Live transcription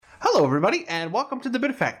Hello, everybody, and welcome to the Bit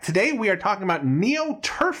Effect. Today we are talking about Neo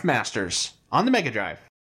Turf Masters on the Mega Drive.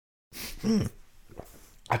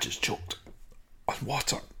 I just choked on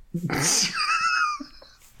water.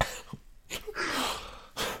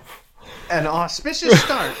 An auspicious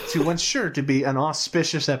start to what's sure to be an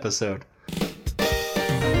auspicious episode.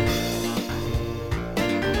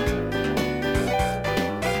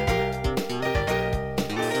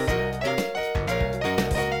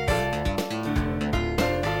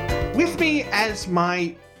 With me as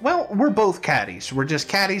my... Well, we're both caddies. We're just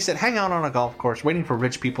caddies that hang out on a golf course waiting for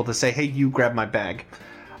rich people to say, hey, you grab my bag.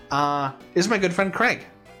 Is my good friend Craig.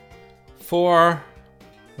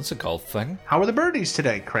 That's a golf thing. How are the birdies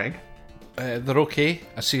today, Craig? They're okay.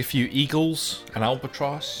 I see a few eagles, an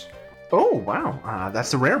albatross. Oh, wow.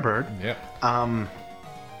 That's a rare bird. Yeah.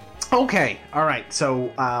 Okay. All right.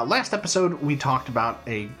 So last episode, we talked about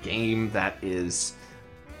a game that is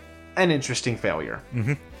an interesting failure.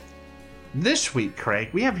 Mm-hmm. This week, Craig,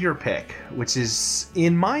 we have your pick, which is,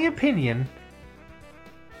 in my opinion,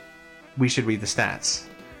 we should read the stats.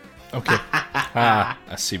 Okay. I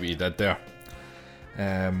see what you did there.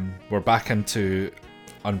 We're back into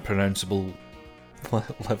unpronounceable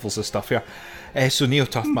levels of stuff here. So Neo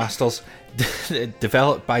Turf Masters,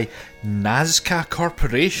 developed by Nazca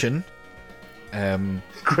Corporation.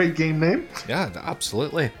 Great game name. Yeah,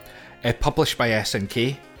 absolutely. Published by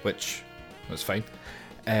SNK, which was fine.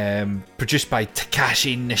 Produced by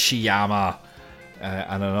Takashi Nishiyama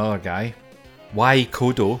and another guy. Y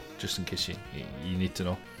Kodo, just in case you need to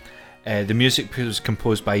know. The music was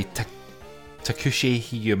composed by Takushi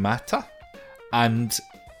Hiyamata, and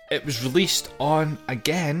it was released on,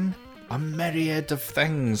 again, a myriad of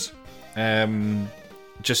things.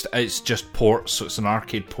 It's just ports, so it's an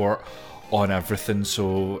arcade port on everything.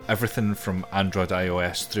 So everything from Android,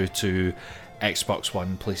 iOS through to Xbox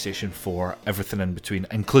One, PlayStation 4, everything in between,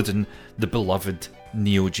 including the beloved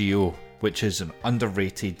Neo Geo, which is an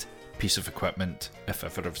underrated piece of equipment, if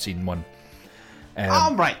ever I've seen one.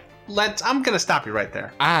 All right. I'm going to stop you right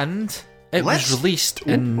there. And it was released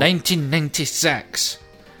in 1996.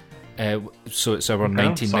 So it's our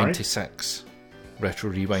 1996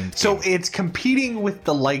 Retro Rewind game. So it's competing with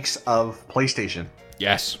the likes of PlayStation.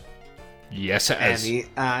 Yes. Yes, it is.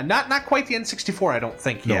 And not quite the N64, I don't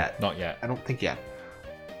think yet. No, not yet. I don't think yet.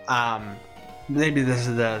 Maybe this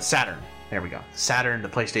is the Saturn. There we go. Saturn, the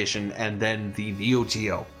PlayStation, and then the Neo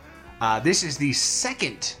Geo. This is the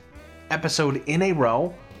second episode in a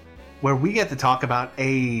row where we get to talk about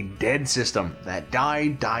a dead system that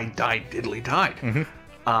died, diddly died.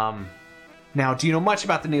 Mm-hmm. Now, do you know much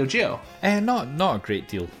about the Neo Geo? Not a great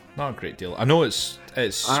deal. Not a great deal. I know it's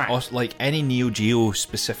right. Like any Neo Geo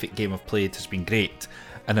specific game I've played has been great,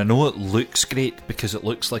 and I know it looks great because it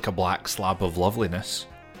looks like a black slab of loveliness.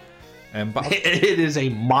 But it is a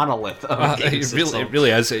monolith of a game system. It really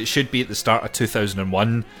is. It should be at the start of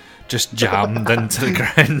 2001, just jammed into the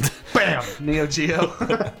ground. Bam! Neo Geo.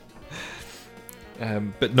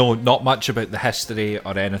 But no, not much about the history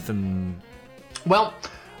or anything. Well,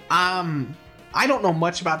 I don't know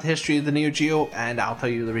much about the history of the Neo Geo, and I'll tell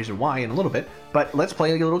you the reason why in a little bit, but let's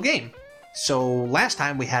play a little game. So, last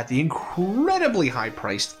time we had the incredibly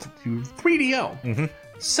high-priced 3DO. Mm-hmm.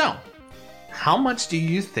 So, how much do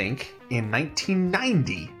you think in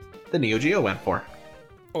 1990 the Neo Geo went for?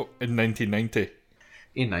 Oh, in 1990?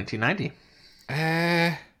 In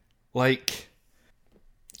 1990. Like...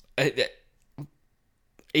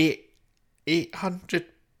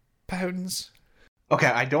 £800? Okay,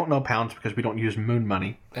 I don't know pounds because we don't use moon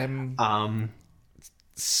money. But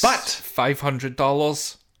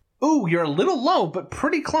 $500. Ooh, you're a little low, but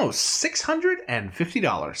pretty close.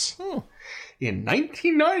 $650. Oh. In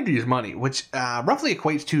 1990s money, which roughly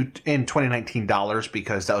equates to, in 2019 dollars,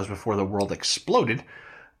 because that was before the world exploded,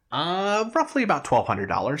 roughly about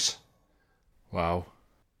 $1,200. Wow.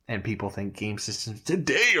 And people think game systems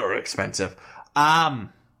today are expensive. Yeah,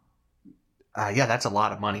 that's a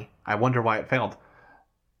lot of money. I wonder why it failed.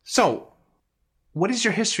 So, what is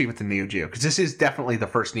your history with the Neo Geo? Because this is definitely the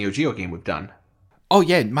first Neo Geo game we've done. Oh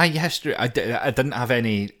yeah, my history. I didn't have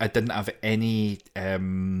any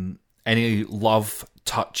love,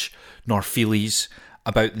 touch, nor feelies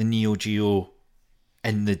about the Neo Geo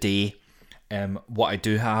in the day. What I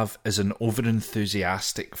do have is an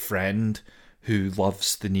over-enthusiastic friend who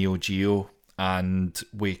loves the Neo Geo, and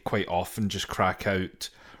we quite often just crack out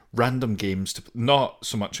random games, not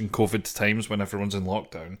so much in COVID times when everyone's in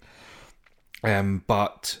lockdown,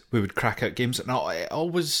 but we would crack out games, and I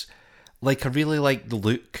always I really like the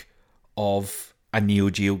look of a Neo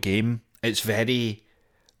Geo game. It's very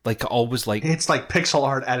Like, I always like... It's like pixel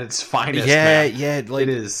art at its finest, yeah, man. yeah. Like, it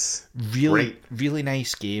is really, great. really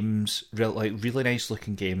nice games. Really nice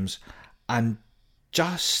looking games. And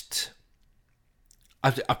just... I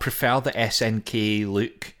prefer the SNK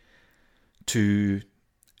look to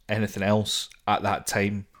anything else at that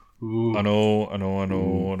time. Ooh. I know.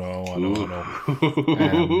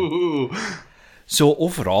 So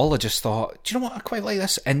overall, I just thought, do you know what? I quite like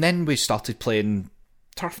this. And then we started playing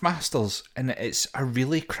Turf Masters, and it's a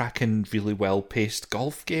really cracking, really well-paced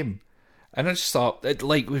golf game. And I just thought,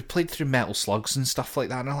 we played through Metal Slugs and stuff like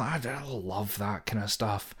that, and I'm like, I love that kind of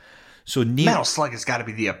stuff. So Metal Slug has got to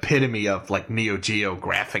be the epitome of like Neo Geo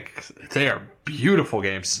graphic. They are beautiful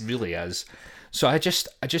games. It really is. So I just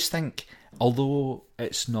think, although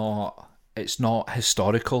it's not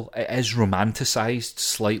historical, it is romanticized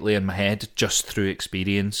slightly in my head just through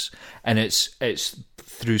experience, and it's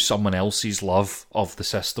through someone else's love of the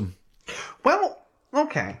system. Well,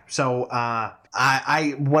 okay. So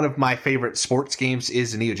I one of my favorite sports games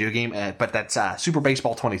is a Neo Geo game, but that's Super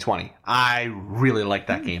Baseball 2020. I really like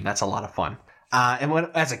that game. That's a lot of fun. And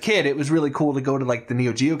as a kid, it was really cool to go to like the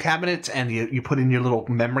Neo Geo cabinet, and you put in your little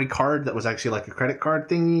memory card that was actually like a credit card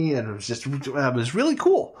thingy, and it was really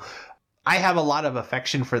cool. I have a lot of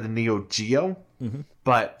affection for the Neo Geo,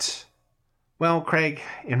 but, well, Craig,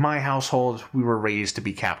 in my household, we were raised to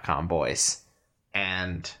be Capcom boys.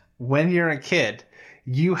 And when you're a kid,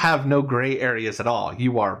 you have no gray areas at all.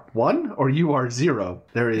 You are 1 or you are 0.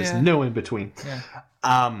 There is no in between. Yeah.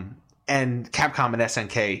 And Capcom and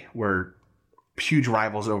SNK were huge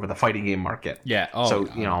rivals over the fighting game market. Yeah.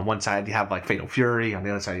 On one side you have like Fatal Fury, on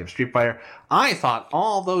the other side you have Street Fighter. I thought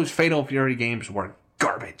all those Fatal Fury games were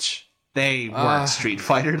garbage. They weren't Street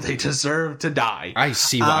Fighter. They deserved to die. I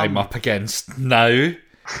see what I'm up against now.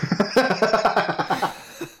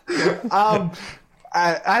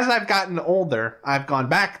 As I've gotten older, I've gone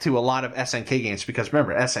back to a lot of SNK games because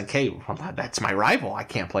remember, SNK, well, that's my rival. I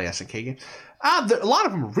can't play SNK games. A lot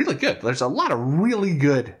of them are really good. There's a lot of really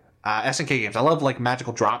good SNK games. I love like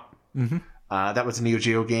Magical Drop. That was a Neo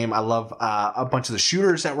Geo game. I love a bunch of the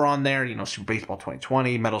shooters that were on there. Super Baseball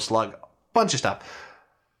 2020, Metal Slug, bunch of stuff.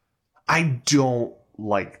 I don't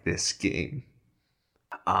like this game.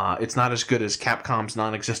 It's not as good as Capcom's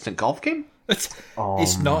non-existent golf game.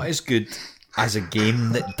 It's not as good as a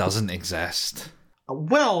game that doesn't exist.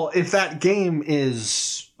 Well, if that game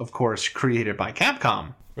is, of course, created by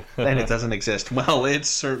Capcom, then it doesn't exist. Well, it's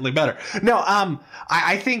certainly better. No,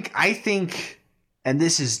 I think, and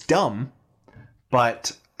this is dumb,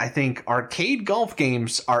 but I think arcade golf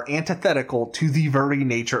games are antithetical to the very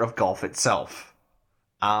nature of golf itself.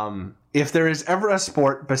 If there is ever a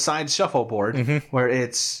sport besides shuffleboard where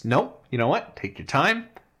it's, nope, you know what? Take your time,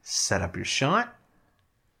 set up your shot,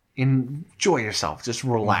 enjoy yourself, just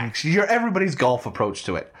relax. You're everybody's golf approach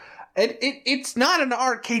to it. It's not an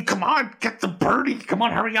arcade, come on, get the birdie, come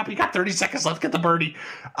on, hurry up, you got 30 seconds left, get the birdie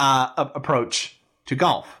approach to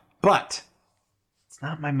golf. But it's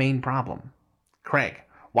not my main problem. Craig,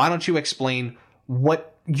 why don't you explain what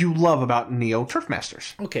you love about Neo Turf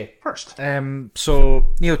Masters? Okay. First.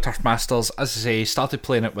 So, Neo Turf Masters, as I say, started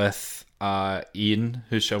playing it with Ian,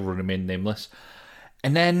 who shall remain nameless.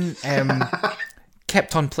 And then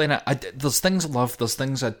kept on playing it. There's things I love, there's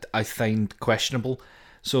things I find questionable.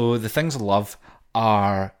 So the things I love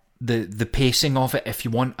are the pacing of it. If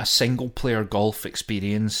you want a single player golf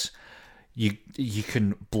experience, you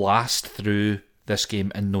can blast through this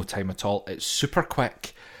game in no time at all. It's super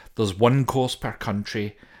quick. There's one course per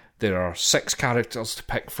country. There are 6 characters to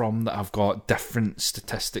pick from that have got different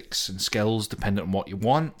statistics and skills depending on what you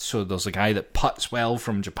want. So there's a guy that putts well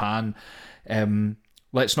from Japan.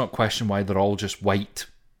 Let's not question why they're all just white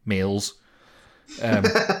males. I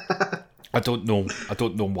don't know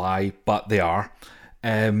why, but they are.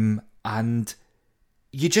 And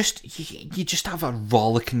you just have a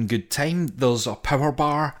rollicking good time. There's a power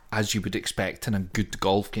bar, as you would expect in a good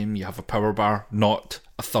golf game. You have a power bar, not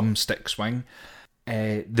a thumbstick swing.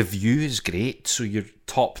 The view is great, so you're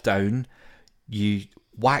top down. You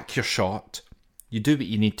whack your shot. You do what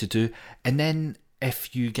you need to do, and then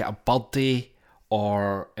if you get a birdie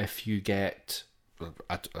or if you get,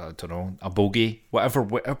 I don't know, a bogey, whatever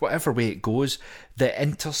way it goes, the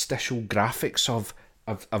interstitial graphics of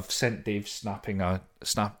I've sent Dave a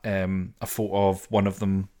photo of one of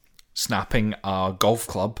them snapping a golf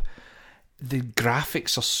club. The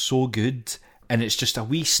graphics are so good, and it's just a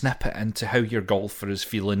wee snippet into how your golfer is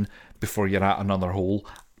feeling before you're at another hole.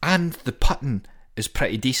 And the putting is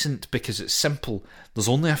pretty decent because it's simple. There's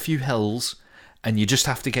only a few hills, and you just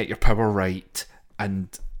have to get your power right, and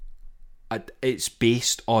it's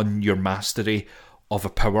based on your mastery of a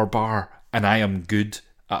power bar, and I am good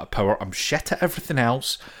at a power. I'm shit at everything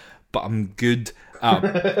else, but I'm good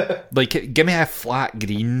at, like, give me a flat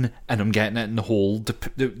green and I'm getting it in the hole.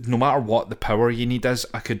 No matter what the power you need is,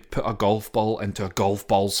 I could put a golf ball into a golf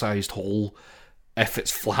ball sized hole if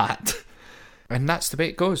it's flat. And that's the way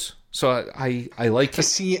it goes. So I like it.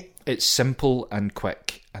 See, it's simple and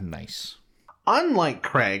quick and nice. Unlike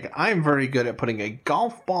Craig, I'm very good at putting a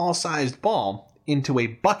golf ball-sized ball into a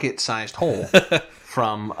bucket-sized hole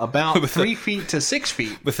from about 3 feet to 6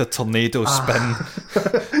 feet. With a tornado spin.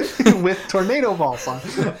 With tornado balls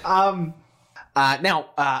on. Now,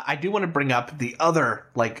 I do want to bring up the other,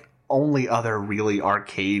 like, only other really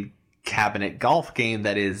arcade cabinet golf game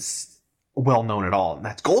that is well known at all, and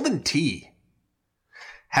that's Golden Tee.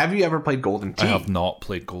 Have you ever played Golden Tee? I have not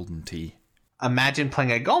played Golden Tee. Imagine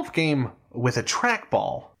playing a golf game with a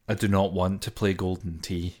trackball. I do not want to play Golden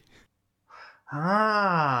Tee.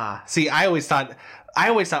 See, I always thought,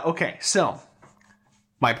 okay, so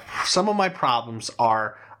some of my problems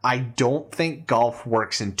are I don't think golf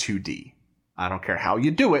works in 2D. I don't care how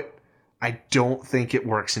you do it. I don't think it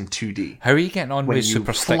works in 2D. How are you getting on with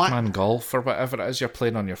Super Stickman Golf or whatever it is you're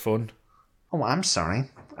playing on your phone? Oh, I'm sorry.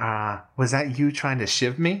 Was that you trying to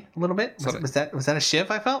shiv me a little bit? Was that a shiv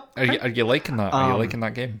I felt? Are you liking that? Are you liking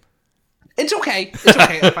that game? It's okay. It's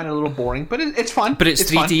okay. I find it a little boring, but it's fun. But it's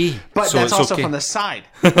 3D. Fun. But so that's also okay. from the side.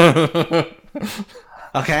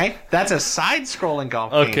 Okay? That's a side-scrolling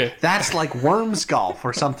golf game. That's like Worms Golf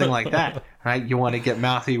or something like that. Right? You want to get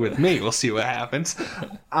mouthy with me. We'll see what happens.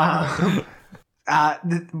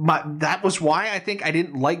 That was why I think I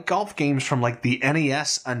didn't like golf games from like the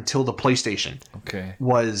NES until the PlayStation. Okay.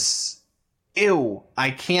 Was, ew,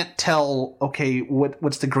 I can't tell, okay,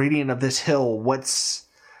 what's the gradient of this hill? What's,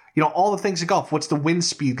 all the things in golf. What's the wind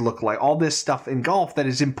speed look like? All this stuff in golf that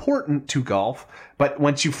is important to golf. But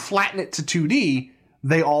once you flatten it to 2D,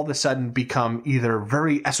 they all of a sudden become either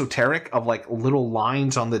very esoteric of like little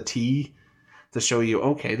lines on the tee to show you,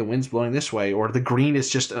 okay, the wind's blowing this way, or the green is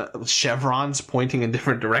just chevrons pointing in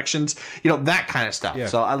different directions. That kind of stuff. Yeah.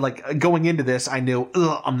 So I like going into this, I knew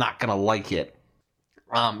I'm not going to like it.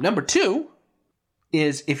 Number 2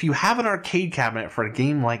 is if you have an arcade cabinet for a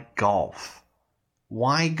game like golf,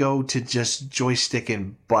 why go to just joystick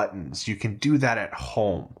and buttons? You can do that at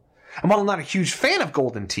home. And while I'm not a huge fan of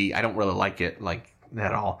Golden Tee, I don't really like it like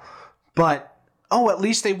at all. But, at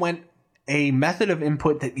least they went a method of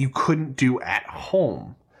input that you couldn't do at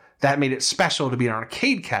home. That made it special to be an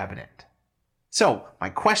arcade cabinet. So, my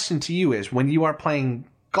question to you is, when you are playing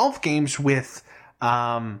golf games with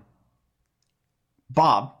Bob,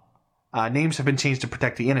 names have been changed to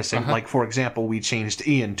protect the innocent. Like, for example, we changed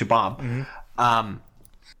Ian to Bob. Mm-hmm.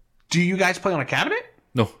 Do you guys play on a cabinet?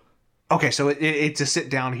 No. Okay, so it's a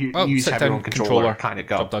sit-down, you have your own controller kind of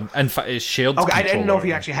go. Done. In fact, it's shared controller. I didn't know if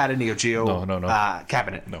you actually had a Neo Geo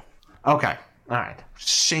cabinet. No. Okay, all right.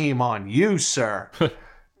 Shame on you, sir,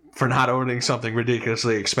 for not owning something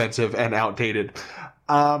ridiculously expensive and outdated.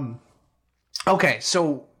 Okay,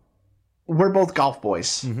 so we're both golf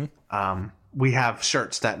boys. Mm-hmm. We have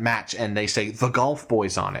shirts that match, and they say "The Golf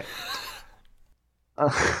Boys" on it,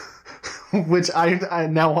 which I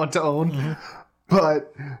now want to own. Mm-hmm.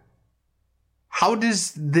 But how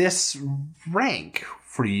does this rank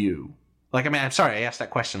for you? Like, I mean, I'm sorry I asked that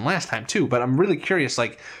question last time too, but I'm really curious.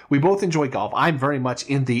 Like, we both enjoy golf. I'm very much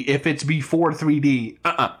in the if it's before 3D,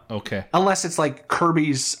 Okay. Unless it's like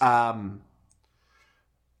Kirby's, oh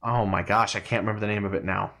my gosh, I can't remember the name of it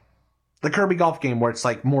now. The Kirby golf game where it's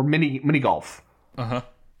like more mini golf. Uh-huh.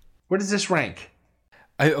 Where does this rank?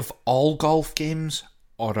 Out of all golf games,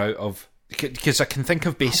 or out of... Because I can think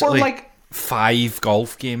of basically like 5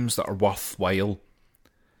 golf games that are worthwhile.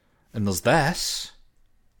 And there's this...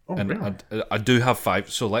 And really? I do have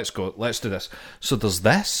 5, so let's go. Let's do this. So there's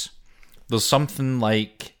this. There's something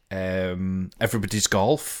like Everybody's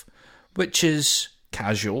Golf, which is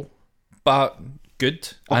casual, but good,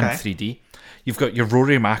 and 3D. You've got your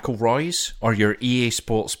Rory McIlroy's, or your EA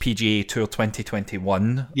Sports PGA Tour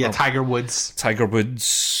 2021. Yeah, Tiger Woods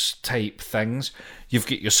type things. You've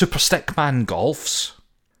got your Super Stickman Golfs,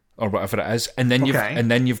 or whatever it is. And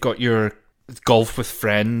then you've got your Golf with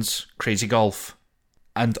Friends, Crazy Golf.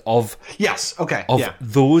 And of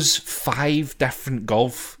those 5 different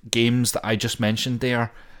golf games that I just mentioned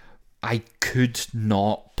there, I could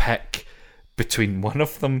not pick between one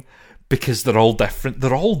of them because they're all different.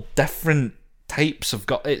 They're all different types of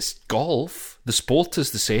golf. It's golf. The sport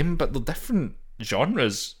is the same, but they're different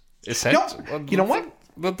genres. No, you know what?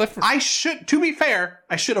 They're different. To be fair,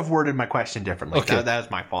 I should have worded my question differently. Okay. That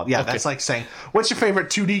was my fault. Yeah, okay. That's like saying, what's your favorite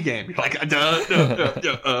 2D game? You're like,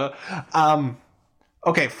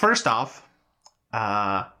 Okay, first off,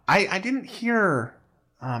 I didn't hear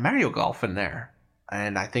Mario Golf in there.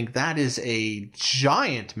 And I think that is a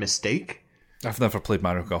giant mistake. I've never played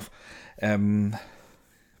Mario Golf.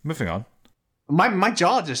 Moving on. My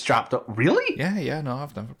jaw just dropped. Really? Yeah, no,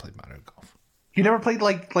 I've never played Mario Golf. You never played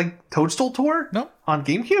like Toadstool Tour? No. On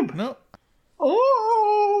GameCube? No.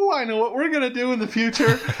 Oh, I know what we're going to do in the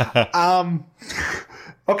future.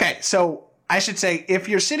 Okay, so I should say, if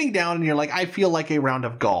you're sitting down and you're like, I feel like a round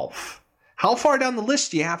of golf, how far down the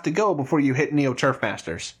list do you have to go before you hit Neo Turf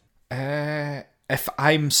Masters? If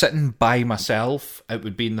I'm sitting by myself, it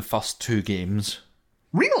would be in the first 2 games.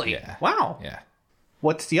 Really? Yeah. Wow. Yeah.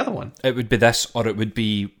 What's the other one? It would be this, or it would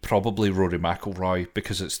be probably Rory McIlroy,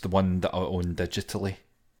 because it's the one that I own digitally.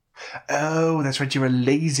 Oh, that's right. You're a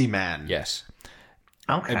lazy man. Yes.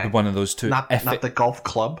 Okay. It'd be one of those two. Not the golf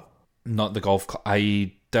club? Not the golf club.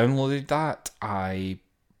 I downloaded that.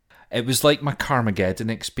 It was like my Carmageddon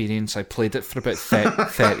experience. I played it for about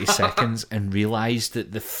 30 seconds and realised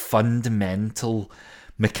that the fundamental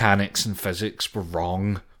mechanics and physics were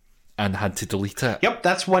wrong and had to delete it. Yep,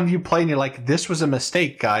 that's when you play and you're like, this was a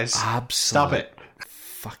mistake, guys. Absolutely. Stop it.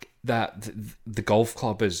 Fuck that. The golf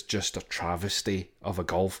club is just a travesty of a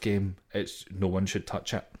golf game. No one should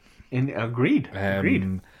touch it. Agreed.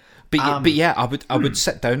 But yeah, I would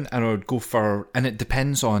sit down and I would go for, and it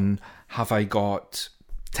depends on, have I got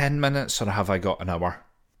 10 minutes or have I got an hour?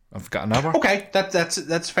 I've got an hour. Okay,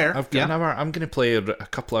 that's fair. I've got an hour. I'm going to play a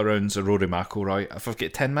couple of rounds of Rory McIlroy. If I've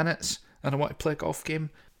got 10 minutes and I want to play a golf game,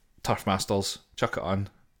 Turf Masters, chuck it on.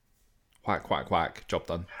 Whack, whack, whack. Job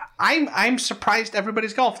done. I'm surprised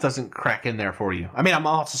Everybody's Golf doesn't crack in there for you. I mean, I'm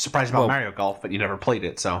also surprised about Mario Golf, but you never played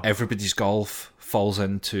it, so. Everybody's Golf falls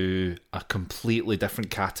into a completely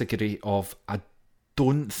different category of, I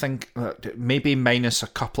don't think, maybe minus a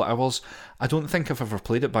couple of hours, I don't think I've ever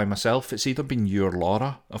played it by myself. It's either been you or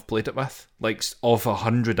Laura I've played it with. Like, of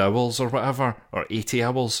 100 hours or whatever, or 80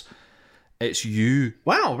 hours, it's you.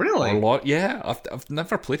 Wow, really? Or Laura. Yeah, I've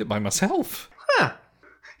never played it by myself. Huh.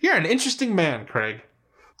 You're an interesting man, Craig.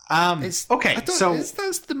 Okay, so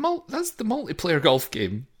that's the multiplayer golf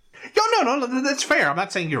game. No, that's fair. I'm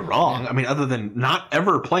not saying you're wrong. I mean, other than not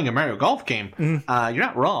ever playing a Mario Golf game, you're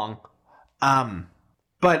not wrong.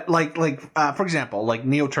 But for example, like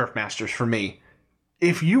Neo Turf Masters for me,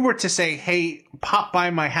 if you were to say, "Hey, pop by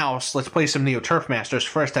my house, let's play some Neo Turf Masters,"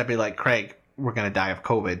 first I'd be like, "Craig, we're gonna die of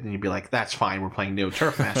COVID," and you'd be like, "That's fine, we're playing Neo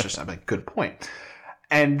Turf Masters." I'd be like, "Good point."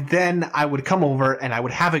 And then I would come over and I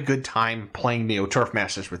would have a good time playing Neo Turf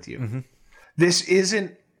Masters with you. Mm-hmm. This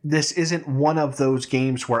isn't one of those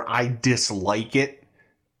games where I dislike it,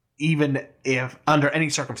 even if under any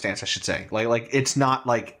circumstance, I should say. Like it's not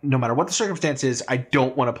like no matter what the circumstance is, I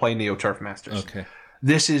don't want to play Neo Turf Masters. Okay.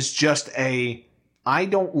 This is just I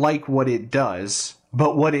don't like what it does,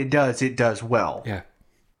 but what it does well. Yeah.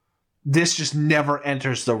 This just never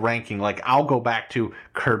enters the ranking. Like, I'll go back to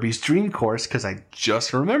Kirby's Dream Course because I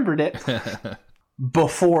just remembered it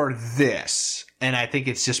before this. And I think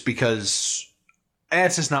it's just because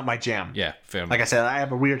it's just not my jam. Yeah, fair enough. Like I said, I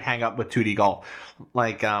have a weird hang up with 2D golf.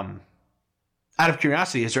 Like, out of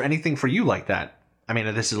curiosity, is there anything for you like that? I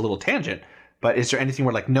mean, this is a little tangent, but is there anything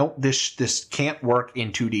where like, nope, this can't work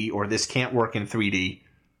in 2D or this can't work in 3D?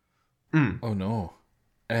 Oh, no.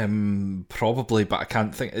 Probably, but I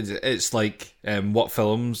can't think. It's like, what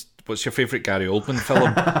films? What's your favourite Gary Oldman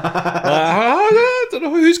film? I don't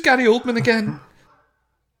know, who's Gary Oldman again?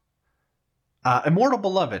 Immortal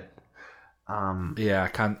Beloved. Yeah,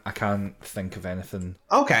 I can't think of anything.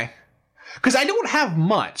 Okay, because I don't have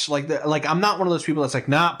much. Like I'm not one of those people that's like,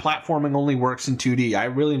 nah, platforming only works in 2D. I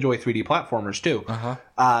really enjoy 3D platformers too.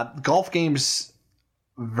 Golf games.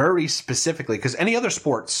 Very specifically, because any other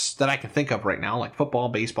sports that I can think of right now, like football,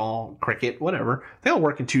 baseball, cricket, whatever, they all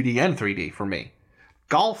work in 2D and 3D for me.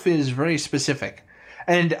 Golf is very specific.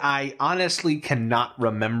 And I honestly cannot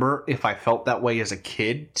remember if I felt that way as a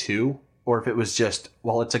kid, too, or if it was just,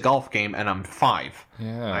 well, it's a golf game and I'm 5.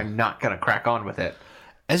 Yeah. I'm not going to crack on with it.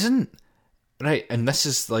 Right, and this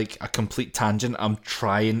is like a complete tangent. I'm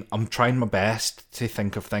trying my best to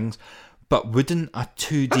think of things, but wouldn't a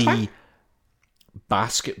 2D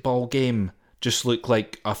basketball game just look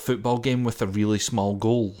like a football game with a really small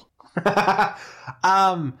goal? The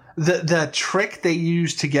trick they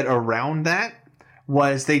used to get around that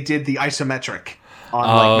was they did the isometric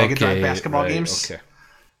on Mega Drive basketball games. Okay.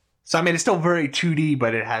 So I mean, it's still very 2D,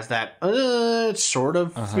 but it has that sort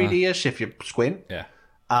of 3D-ish if you squint. Yeah.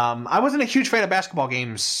 I wasn't a huge fan of basketball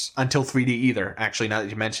games until 3D either, actually, now that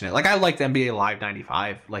you mention it. Like, I liked NBA Live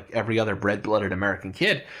 95, like every other red-blooded American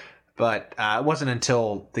kid. But it wasn't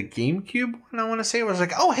until the GameCube, when I want to say, it was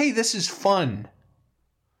like, oh, hey, this is fun.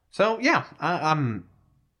 So, yeah,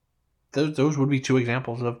 those would be two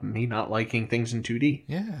examples of me not liking things in 2D.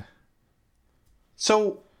 Yeah.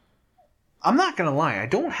 So, I'm not going to lie. I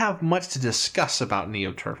don't have much to discuss about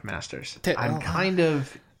Neo Turf Masters. I'm kind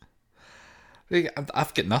of...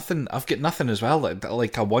 I've got nothing. I've got nothing as well.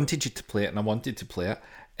 Like, I wanted you to play it, and I wanted to play it.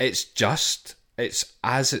 It's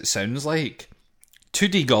as it sounds like.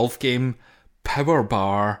 2D golf game, power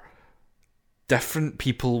bar, different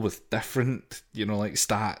people with different, like,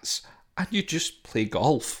 stats, and you just play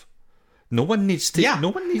golf. No one needs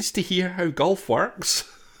to hear how golf works.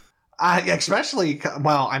 Especially,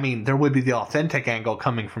 well, I mean, there would be the authentic angle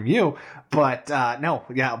coming from you, but no,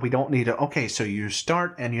 yeah, we don't need to. Okay, so you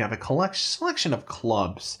start and you have a selection of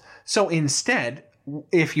clubs. So instead,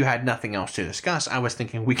 if you had nothing else to discuss, I was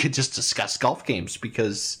thinking we could just discuss golf games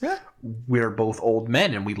because we're both old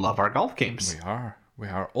men and we love our golf games. We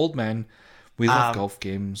are old men. We love golf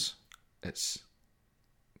games. It's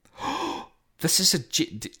this is a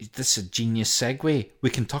genius segue. We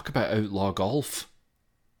can talk about Outlaw Golf.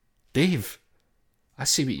 Dave, I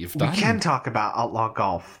see what you've done. We can talk about Outlaw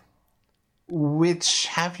Golf. Which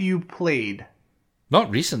have you played? Not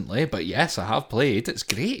recently, but yes, I have played. It's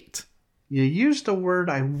great. You used a word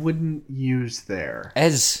I wouldn't use there.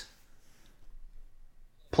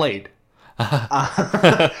 Played.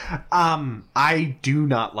 I do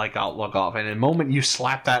not like Outlaw Golf, and the moment you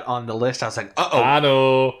slapped that on the list, I was like, uh-oh. I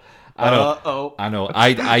know.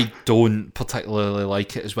 I don't particularly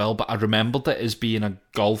like it as well, but I remembered it as being a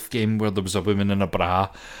golf game where there was a woman in a bra,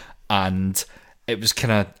 and it was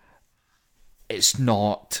kind of... It's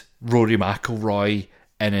not Rory McIlroy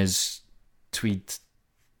in his tweed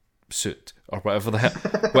suit, or whatever the hell,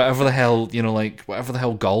 whatever the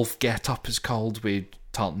hell golf get-up is called, with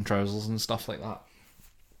tartan trousers and stuff like that.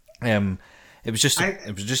 It was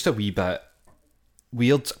just a wee bit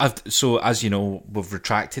weird. So, as you know, we've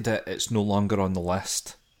retracted it. It's no longer on the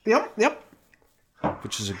list. Yep.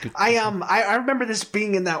 Which is a good... I remember this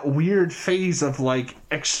being in that weird phase of, like,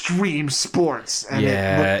 extreme sports. And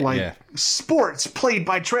it looked like sports played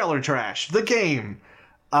by trailer trash. The game.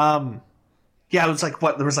 It was like,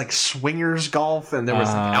 there was, like, swingers golf, and there was,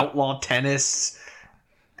 like, outlaw tennis.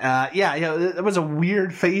 It was a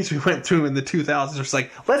weird phase we went through in the 2000s. It was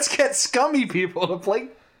like, let's get scummy people to play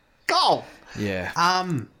golf. Yeah.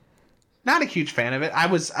 Not a huge fan of it. I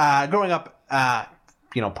was growing up,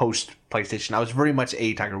 post PlayStation. I was very much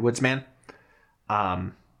a Tiger Woods man.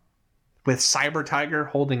 With Cyber Tiger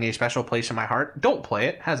holding a special place in my heart. Don't play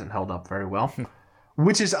it. Hasn't held up very well.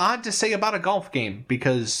 Which is odd to say about a golf game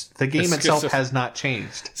because the game itself has not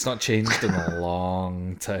changed. It's not changed in a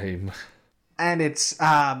long time. And it's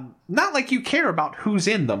not like you care about who's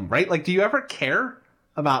in them, right? Like, do you ever care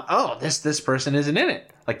about, this person isn't in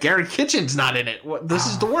it? Like, Gary Kitchen's not in it. This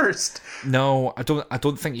is the worst. No, I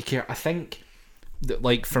don't think you care. I think that,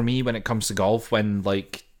 like, for me, when it comes to golf, when,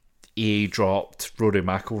 like, EA dropped Rory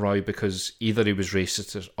McIlroy because either he was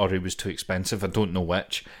racist or he was too expensive, I don't know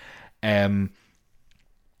which. And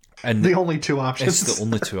the only two options. It's the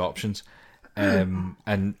only two options.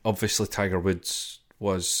 And obviously Tiger Woods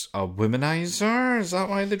was a womanizer. Is that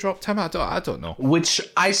why they dropped him? I don't know. Which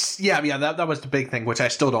that was the big thing, which I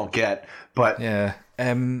still don't get. But yeah,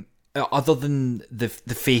 other than the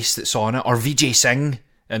face that's on it, or Vijay Singh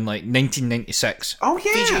in like 1996. Oh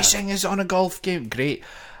yeah, Vijay Singh is on a golf game. Great.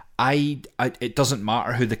 It doesn't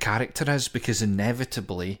matter who the character is because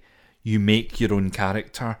inevitably you make your own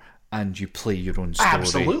character and you play your own story.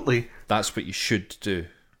 Absolutely, that's what you should do.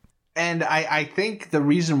 And I think the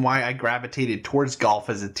reason why I gravitated towards golf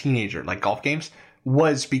as a teenager, like golf games,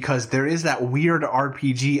 was because there is that weird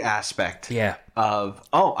RPG aspect of,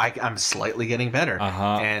 I'm slightly getting better.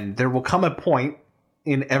 And there will come a point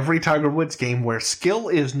in every Tiger Woods game where skill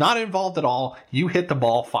is not involved at all. You hit the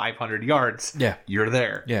ball 500 yards. Yeah. You're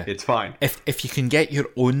there. Yeah. It's fine. If you can get your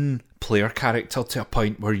own player character to a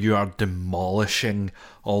point where you are demolishing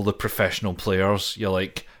all the professional players, you're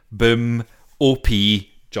like, boom, OP,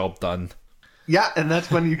 job done. Yeah, and that's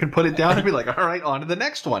when you can put it down and be like, all right, on to the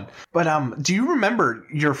next one. But do you remember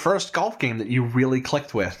your first golf game that you really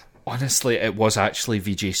clicked with? Honestly, it was actually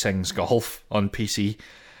Vijay Singh's Golf on PC.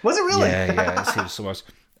 Was it really? Yeah, it seriously was.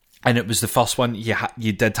 And it was the first one.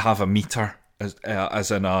 You did have a meter,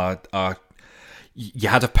 as in you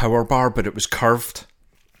had a power bar, but it was curved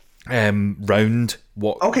round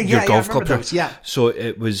your golf club. Those, yeah. So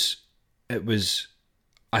it was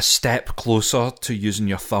a step closer to using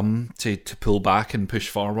your thumb to pull back and push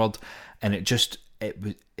forward, and it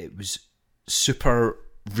was super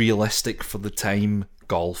realistic for the time.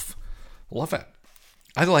 Golf, love it.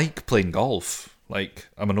 I like playing golf. Like,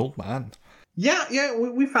 I'm an old man. Yeah,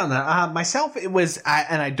 we found that. Myself, it was,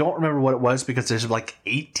 and I don't remember what it was because there's like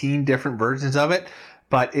 18 different versions of it,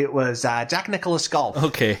 but it was Jack Nicklaus Golf.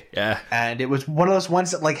 Okay, yeah. And it was one of those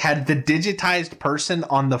ones that like had the digitized person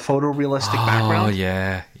on the photorealistic background. Oh,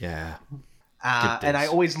 yeah, yeah. And I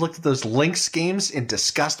always looked at those Lynx games in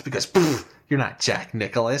disgust because you're not Jack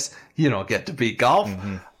Nicklaus. You don't get to beat golf.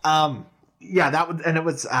 Yeah, that would, and it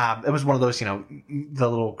was one of those, the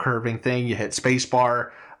little curving thing. You hit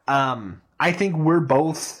spacebar. I think we're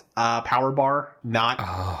both power bar, not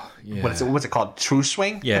what's it called? True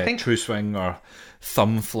swing. Yeah, I think true swing or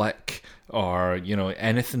thumb flick or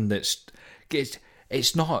anything that's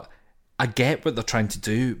it's not. I get what they're trying to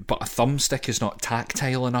do, but a thumbstick is not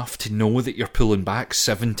tactile enough to know that you're pulling back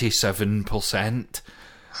 77%.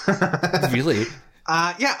 Really?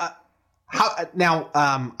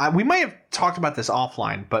 We might have talked about this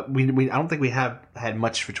offline, but we I don't think we have had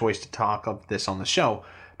much of a choice to talk of this on the show.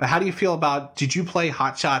 But how do you feel about? Did you play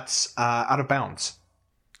Hot Shots Out of Bounds?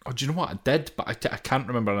 Oh, do you know what I did? But I can't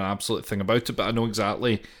remember an absolute thing about it. But I know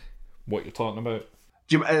exactly what you're talking about.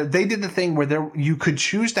 They did the thing where you could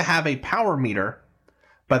choose to have a power meter,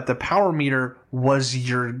 but the power meter was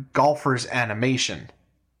your golfer's animation.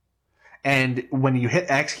 And when you hit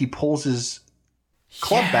X, he pulls his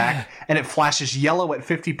club back, and it flashes yellow at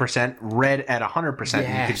 50%, red at 100%,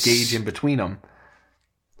 and you could gauge in between them.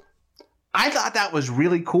 I thought that was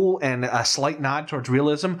really cool and a slight nod towards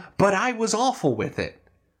realism, but I was awful with it.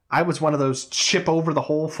 I was one of those chip over the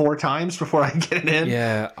hole 4 times before I get it in.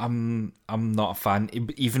 Yeah, I'm not a fan.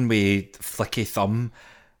 Even with flicky thumb,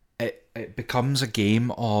 it becomes a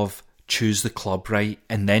game of choose the club right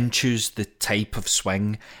and then choose the type of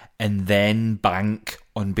swing and then bank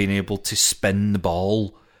on being able to spin the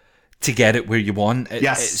ball to get it where you want.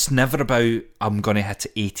 It's never about I'm going to hit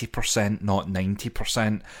it 80%, not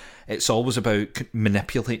 90%. It's always about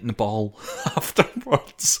manipulating the ball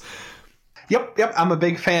afterwards. Yep. I'm a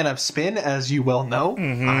big fan of spin, as you well know.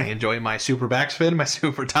 Mm-hmm. I enjoy my super backspin, my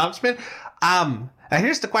super topspin. Now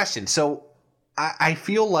here's the question. So I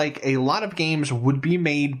feel like a lot of games would be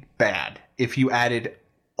made bad if you added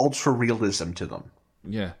ultra realism to them.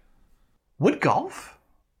 Yeah. Would golf?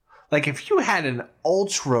 Like if you had an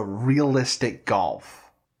ultra realistic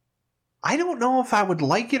golf, I don't know if I would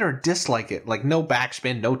like it or dislike it. Like no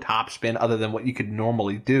backspin, no topspin, other than what you could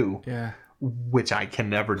normally do. Yeah. Which I can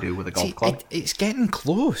never do with a golf club. It's getting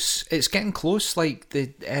close. It's getting close. Like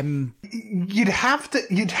the you'd have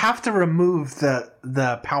to remove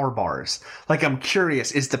the power bars. Like I'm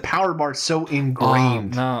curious, is the power bar so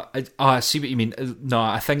ingrained? I see what you mean. No,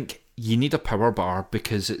 I think you need a power bar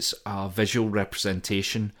because it's a visual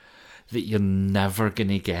representation that you're never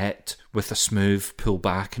gonna get with a smooth pull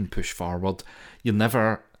back and push forward. You'll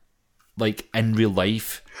never, like in real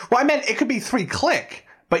life. Well, I meant it could be 3-click.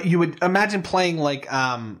 But you would imagine playing like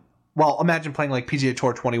PGA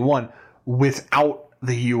Tour 21 without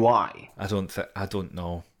the UI. I don't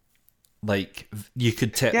know. Like you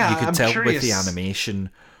could tell curious. with the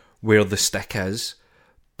animation where the stick is,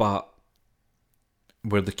 but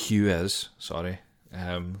where the cue is. Sorry,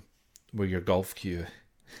 where your golf cue,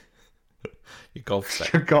 your golf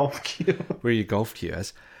stick, your golf cue, where your golf cue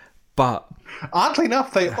is. But oddly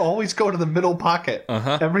enough, they always go to the middle pocket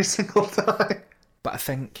every single time. But I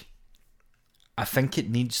think it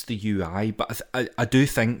needs the UI. But I do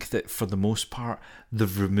think that for the most part,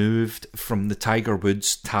 they've removed from the Tiger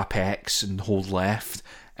Woods tap X and hold left,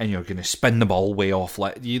 and you're going to spin the ball way off.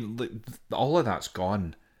 All of that's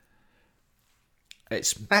gone.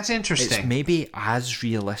 That's interesting. It's maybe as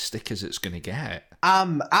realistic as it's going to get.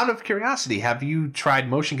 Out of curiosity, have you tried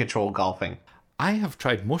motion control golfing? I have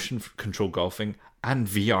tried motion control golfing and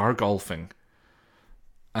VR golfing.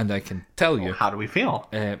 And I can tell you... How do we feel?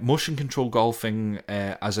 Motion control golfing,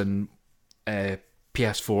 as in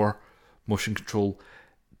PS4 motion control,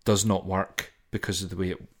 does not work because of the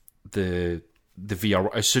way the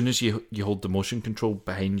VR... As soon as you hold the motion control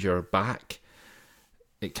behind your back,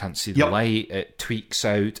 it can't see the light, it tweaks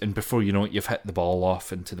out, and before you know it, you've hit the ball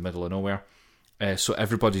off into the middle of nowhere. So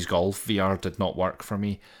Everybody's Golf VR did not work for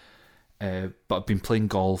me. But I've been playing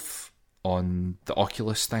golf on the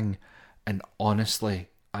Oculus thing, and honestly...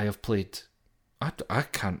 I have played... I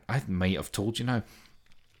might have told you now.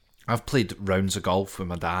 I've played rounds of golf with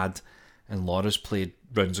my dad, and Laura's played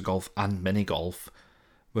rounds of golf and mini golf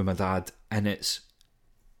with my dad, and it's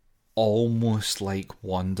almost like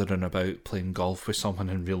wandering about playing golf with someone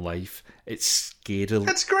in real life. It's scarily...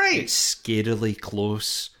 That's great! It's scarily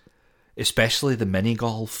close. Especially the mini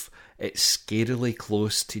golf. It's scarily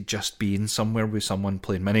close to just being somewhere with someone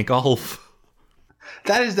playing mini golf.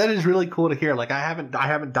 That is really cool to hear. Like I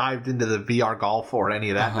haven't dived into the VR golf or any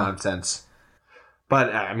of that nonsense.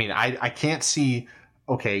 But I mean, I can't see.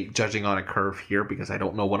 Okay, judging on a curve here because I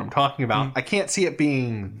don't know what I'm talking about. I can't see it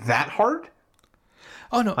being that hard.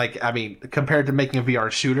 Oh no! Like, I mean, compared to making a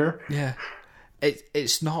VR shooter. Yeah,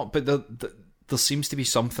 it's not. But there seems to be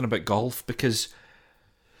something about golf because,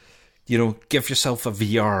 you know, give yourself a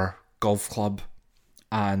VR golf club,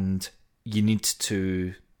 and you need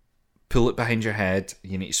to pull it behind your head.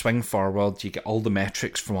 You need to swing forward. You get all the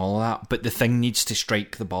metrics from all of that, but the thing needs to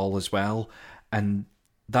strike the ball as well, and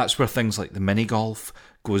that's where things like the mini golf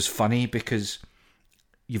goes funny because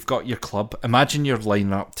you've got your club. Imagine you're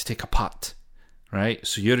lining up to take a putt, right?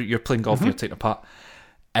 So you're playing golf and you're taking a putt.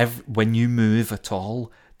 When you move at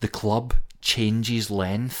all, the club changes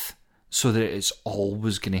length so that it's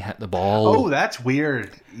always going to hit the ball. Oh, that's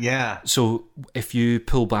weird. Yeah. So if you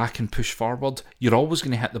pull back and push forward, you're always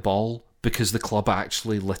going to hit the ball because the club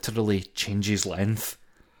actually literally changes length.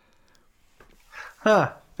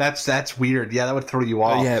 Huh. That's weird. Yeah, that would throw you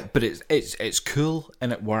off. Yeah, but it's cool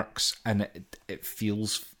and it works and it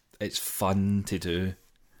feels it's fun to do.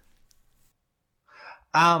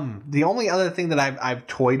 The only other thing that I've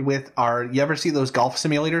toyed with are, you ever see those golf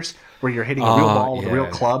simulators where you're hitting a real ball with a real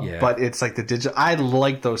club, but it's like the digital. I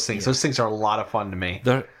like those things. Those things are a lot of fun to me.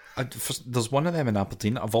 There's one of them in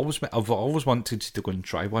Aberdeen. I've always wanted to go and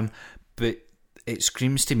try one, but it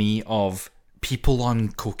screams to me of people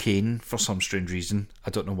on cocaine for some strange reason.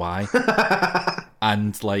 I don't know why.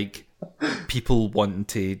 And like people wanting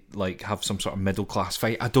to like have some sort of middle class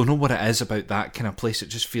fight. I don't know what it is about that kind of place. It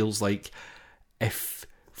just feels like if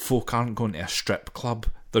folk aren't going to a strip club,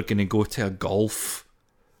 they're going to go to a golf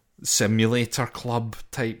simulator club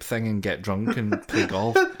type thing and get drunk and play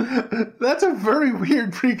golf. That's a very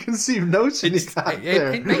weird preconceived notion. It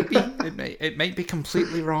might be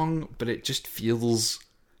completely wrong, but it just feels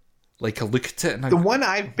like I look at it and the one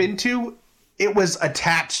I've been to, it was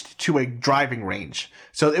attached to a driving range.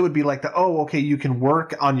 So it would be like you can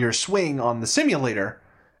work on your swing on the simulator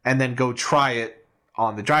and then go try it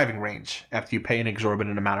on the driving range after you pay an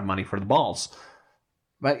exorbitant amount of money for the balls.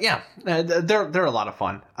 But yeah, they're a lot of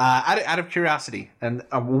fun. Out of curiosity, and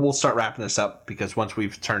we'll start wrapping this up because once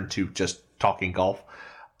we've turned to just talking golf,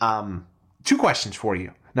 2 questions for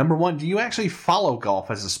you. Number 1, do you actually follow golf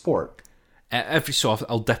as a sport? Every so often,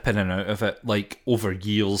 I'll dip in and out of it. Like over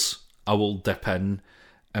years, I will dip in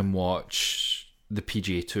and watch the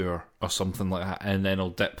PGA Tour or something like that, and then I'll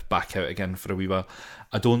dip back out again for a wee while.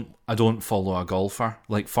 I don't follow a golfer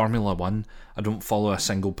like Formula One. I don't follow a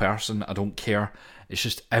single person. I don't care. It's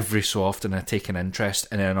just every so often I take an interest,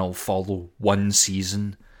 and then I'll follow one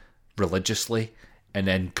season religiously, and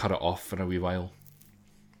then cut it off for a wee while.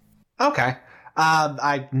 Okay.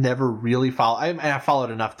 I never really follow. I followed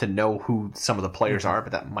enough to know who some of the players are,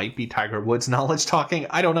 but that might be Tiger Woods knowledge talking.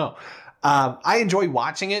 I don't know. I enjoy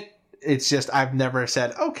watching it. It's just I've never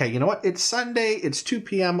said, okay, you know what? It's Sunday. It's 2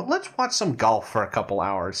 p.m. Let's watch some golf for a couple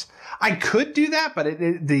hours. I could do that, but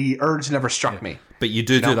the urge never struck me. But you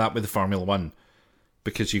do that with the Formula One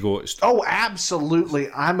because you go. Oh, absolutely!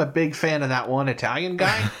 I'm a big fan of that one Italian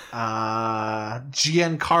guy,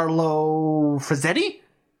 Giancarlo Frizzetti.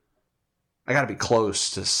 I got to be close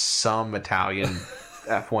to some Italian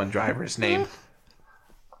F1 driver's name.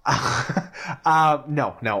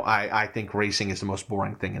 No. I think racing is the most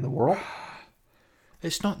boring thing in the world.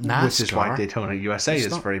 It's not NASCAR. Which is why Daytona USA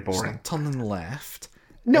is very boring. It's not turning left.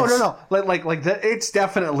 No. Like it's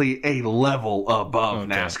definitely a level above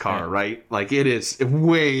NASCAR, right? Like it is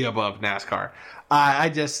way above NASCAR.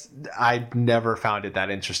 I never found it that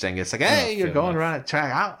interesting. It's like, hey, you're going around a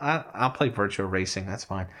track. I'll play virtual racing. That's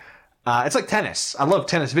fine. It's like tennis. I love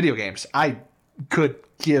tennis video games. I could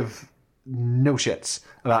give no shits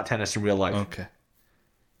about tennis in real life. Okay.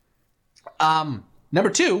 Number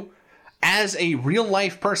 2, as a real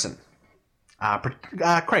life person,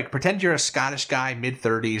 Craig, pretend you're a Scottish guy,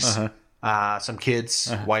 mid-30s, some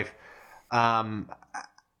kids, wife.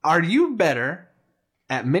 Are you better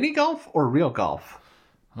at mini golf or real golf?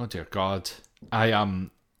 Oh dear God, I am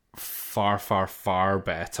far, far, far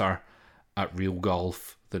better at real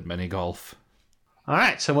golf than mini golf. All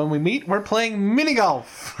right, so when we meet, we're playing mini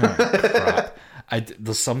golf. Oh, crap.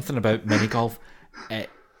 There's something about mini golf.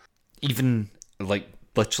 Even like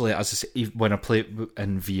literally, as I say, when I play it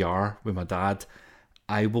in VR with my dad,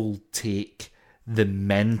 I will take the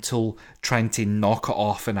mental trying to knock it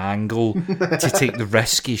off an angle to take the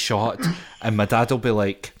risky shot, and my dad will be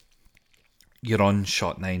like, "You're on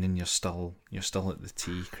shot 9 and you're still at the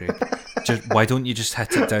tee, Craig. Why don't you just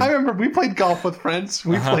hit it down?" I remember we played golf with friends.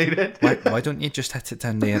 We played it. Why don't you just hit it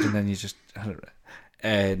down there and then you just...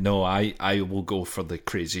 No, I will go for the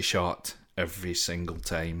crazy shot every single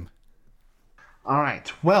time. All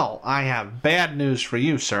right. Well, I have bad news for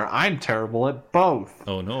you, sir. I'm terrible at both.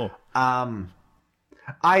 Oh, no.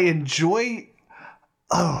 I enjoy...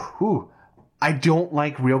 I don't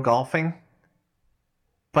like real golfing.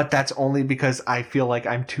 But that's only because I feel like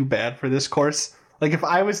I'm too bad for this course. Like, if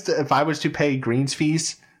I was to pay greens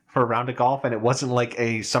fees for a round of golf and it wasn't like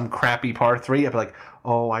some crappy par 3, I'd be like,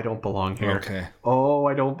 oh, I don't belong here. Okay. Oh,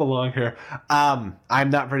 I don't belong here. I'm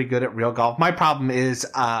not very good at real golf. My problem is,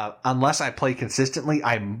 unless I play consistently,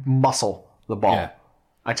 I muscle the ball. Yeah.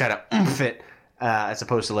 I try to oomph it, as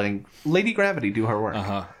opposed to letting Lady Gravity do her work.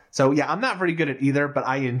 Uh-huh. So, yeah, I'm not very good at either, but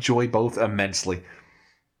I enjoy both immensely.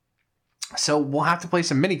 So we'll have to play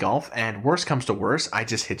some mini golf, and worst comes to worst, I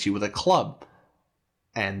just hit you with a club.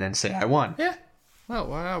 And then say I won. Yeah. Well,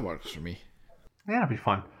 that works for me. Yeah, it'll be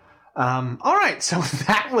fun. All right, so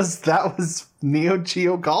that was Neo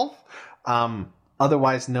Geo Golf,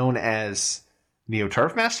 otherwise known as Neo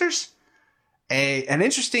Turf Masters. An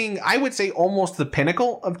interesting, I would say, almost the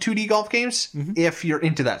pinnacle of 2D golf games, if you're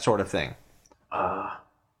into that sort of thing.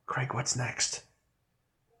 Craig, what's next?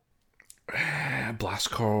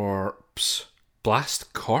 Blast Corps.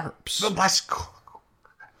 Blast Corps.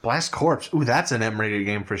 Blast Corps. Ooh, that's an M-rated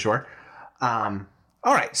game for sure. All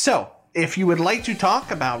right, so if you would like to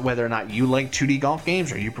talk about whether or not you like 2D golf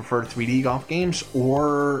games or you prefer 3D golf games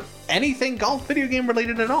or anything golf video game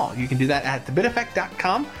related at all, you can do that at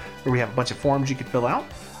thebiteffect.com, where we have a bunch of forms you can fill out.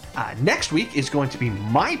 Next week is going to be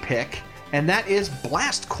my pick, and that is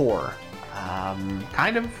Blast Corps.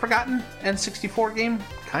 Kind of forgotten N64 game,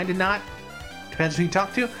 kind of not. Depends who you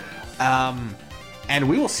talk to. And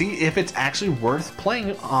we will see if it's actually worth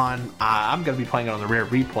playing on... I'm going to be playing it on the Rare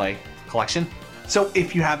Replay collection. So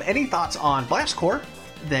if you have any thoughts on Blast Corps,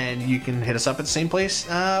 then you can hit us up at the same place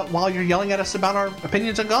while you're yelling at us about our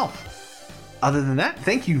opinions on golf. Other than that,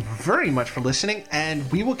 thank you very much for listening, and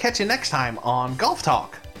we will catch you next time on Golf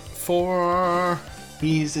Talk.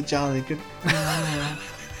 He's a jolly good...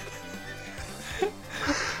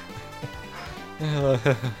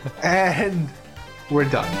 And we're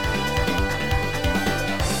done.